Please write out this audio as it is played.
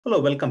Hello,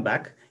 welcome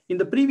back. In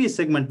the previous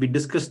segment, we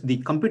discussed the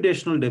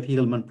computational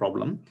Diffie-Hellman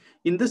problem.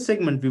 In this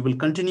segment, we will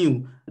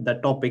continue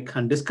that topic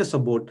and discuss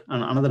about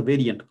another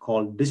variant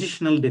called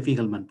decisional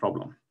Diffie-Hellman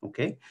problem.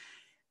 Okay.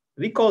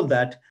 Recall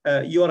that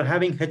you are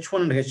having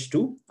H1 and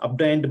H2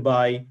 obtained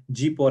by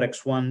G power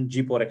X1,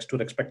 G power X2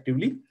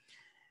 respectively.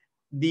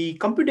 The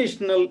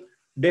computational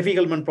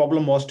Diffie-Hellman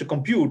problem was to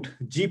compute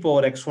G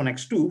power X1,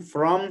 X2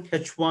 from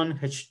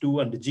H1,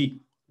 H2, and G.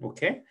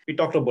 Okay. We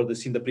talked about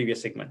this in the previous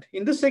segment.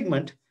 In this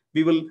segment,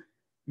 we will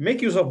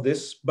make use of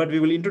this, but we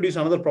will introduce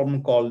another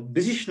problem called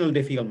decisional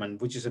Diffie-Hellman,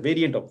 which is a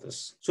variant of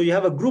this. So you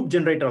have a group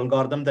generator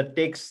algorithm that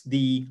takes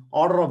the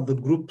order of the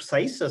group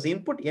size as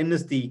input. N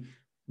is the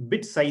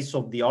bit size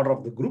of the order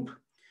of the group.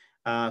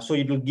 So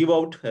it will give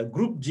out a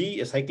group G,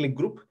 a cyclic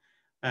group,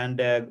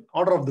 and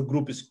order of the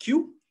group is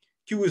Q.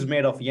 Q is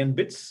made of N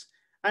bits,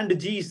 and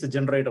G is the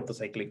generator of the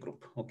cyclic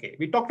group. Okay,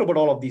 we talked about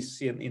all of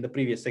these in the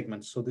previous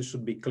segments, so this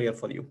should be clear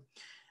for you.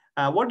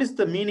 What is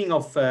the meaning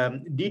of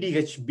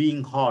Ddh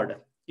being hard?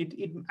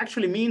 It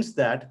actually means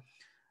that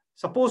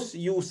suppose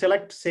you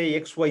select, say,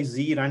 X, Y,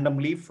 Z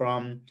randomly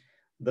from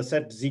the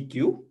set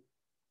ZQ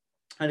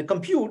and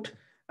compute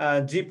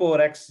G power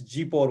X,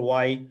 G power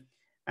Y,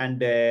 and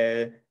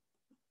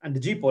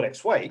G power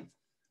XY.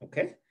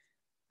 Okay,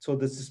 so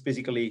this is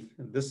basically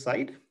this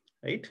side,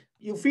 right?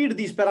 You feed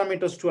these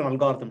parameters to an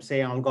algorithm,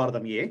 say an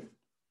algorithm A,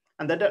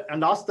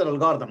 and ask the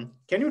algorithm,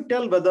 can you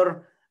tell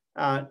whether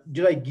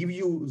did I give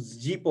you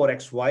G power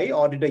XY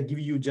or did I give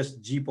you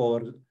just G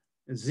power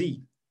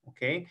Z?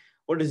 Okay,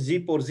 what is G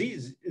power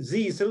Z?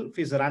 Z itself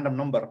is a random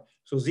number.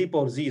 So Z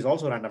power Z is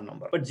also a random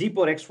number. But G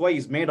power XY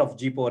is made of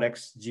G power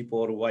X, G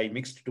power Y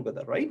mixed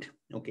together, right?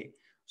 Okay,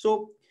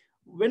 so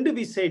when do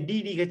we say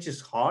Ddh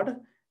is hard?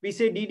 We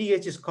say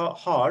Ddh is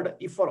hard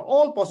if for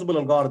all possible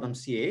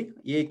algorithms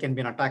A can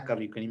be an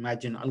attacker. You can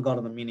imagine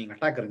algorithm meaning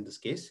attacker in this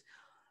case,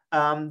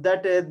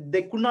 that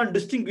they could not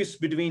distinguish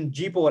between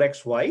G power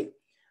XY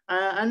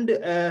and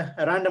a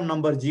random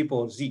number G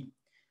power Z,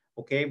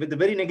 okay, with a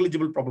very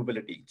negligible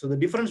probability. So the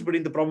difference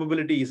between the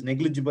probability is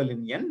negligible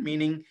in N,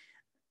 meaning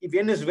if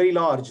N is very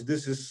large,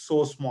 this is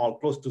so small,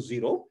 close to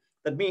zero.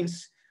 That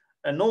means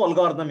no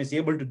algorithm is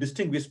able to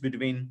distinguish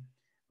between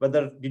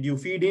whether did you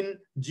feed in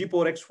G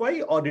power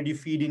XY or did you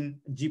feed in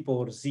G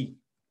power Z,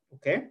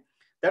 okay?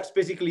 That's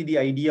basically the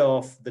idea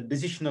of the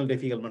decisional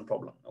Diffie-Hellman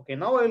problem. Okay,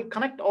 now I will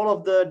connect all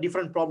of the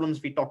different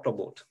problems we talked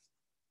about.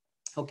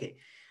 Okay,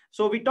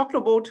 so we talked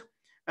about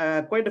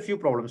quite a few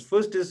problems.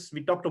 First is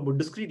we talked about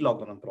discrete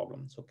logarithm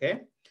problems.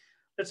 Okay,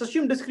 let's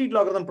assume discrete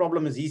logarithm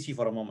problem is easy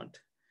for a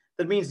moment.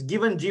 That means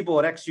given G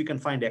power X, you can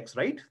find X,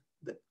 right?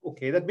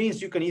 Okay, that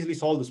means you can easily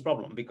solve this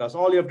problem because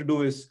all you have to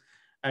do is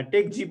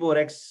take G power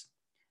X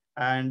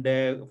and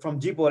from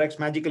G power X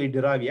magically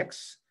derive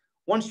X.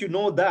 Once you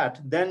know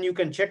that, then you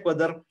can check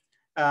whether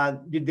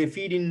did they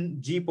feed in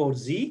G power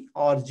Z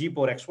or G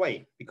power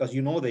XY, because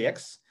you know the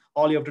X.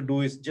 All you have to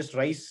do is just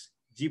raise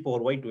G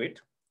power Y to it.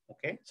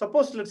 Okay,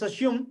 suppose let's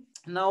assume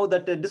now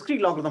that the discrete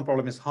logarithm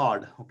problem is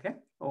hard. Okay,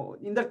 oh,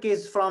 in that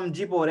case from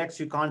G power X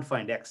you can't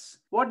find X.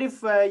 What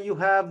if you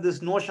have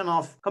this notion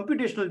of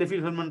computational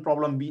Diffie-Hellman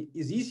problem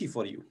is easy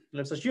for you?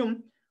 Let's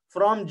assume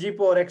from G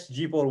power X,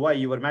 G power Y,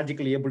 you were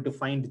magically able to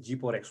find G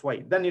power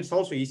XY. Then it's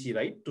also easy,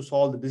 right, to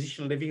solve the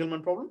decisional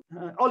Diffie-Hellman problem.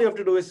 All you have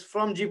to do is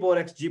from G power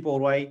X, G power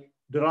Y,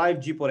 derive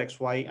G power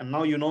XY, and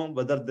now you know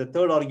whether the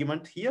third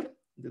argument here,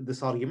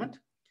 this argument,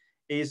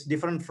 is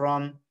different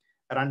from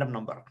a random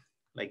number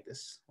like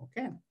this.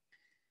 Okay,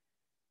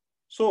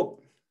 so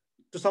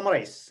to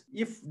summarize,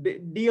 if the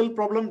DL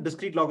problem,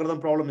 discrete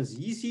logarithm problem, is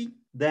easy,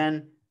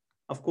 then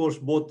of course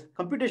both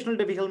computational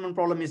Diffie-Hellman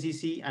problem is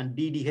easy and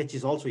Ddh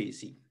is also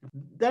easy.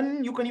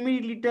 Then you can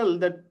immediately tell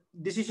that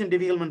decision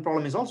Diffie-Hellman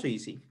problem is also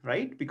easy,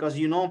 right? Because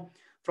you know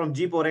from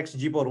G power X,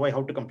 G power Y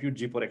how to compute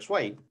G power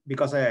XY,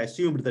 because I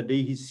assumed that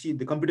the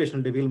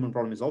computational Diffie-Hellman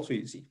problem is also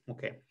easy.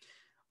 Okay,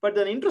 but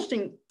the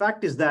interesting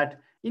fact is that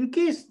in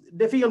case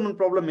Diffie-Hellman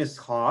problem is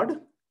hard,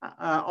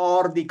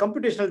 or the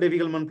computational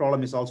Diffie-Hellman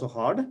problem is also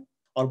hard,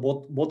 or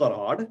both are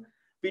hard,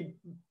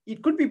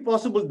 it could be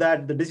possible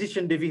that the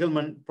decision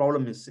Diffie-Hellman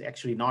problem is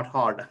actually not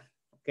hard.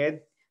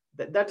 Okay,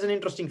 that's an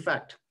interesting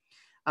fact.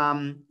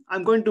 I'm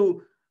going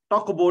to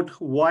talk about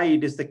why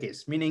it is the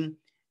case, meaning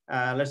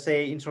let's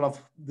say instead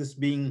of this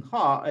being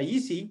hard,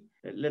 easy,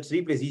 let's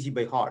replace easy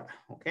by hard.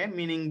 Okay,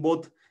 meaning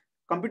both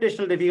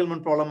computational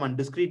Diffie-Hellman problem and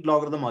discrete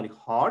logarithm are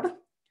hard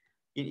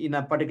in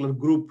a particular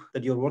group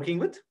that you're working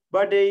with,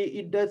 but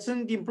it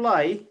doesn't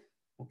imply,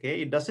 okay,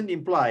 it doesn't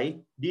imply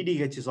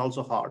Ddh is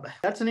also hard.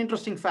 That's an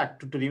interesting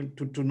fact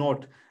to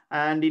note.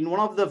 And in one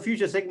of the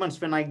future segments,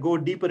 when I go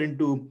deeper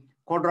into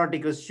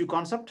quadratic residue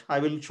concept, I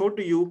will show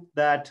to you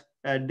that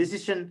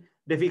decision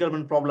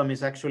Diffie-Hellman problem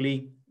is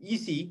actually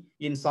easy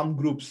in some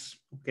groups.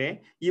 Okay,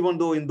 even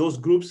though in those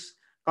groups,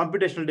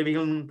 computational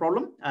Diffie-Hellman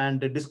problem and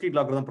discrete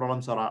logarithm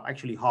problems are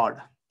actually hard.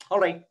 All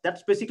right,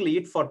 that's basically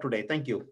it for today. Thank you.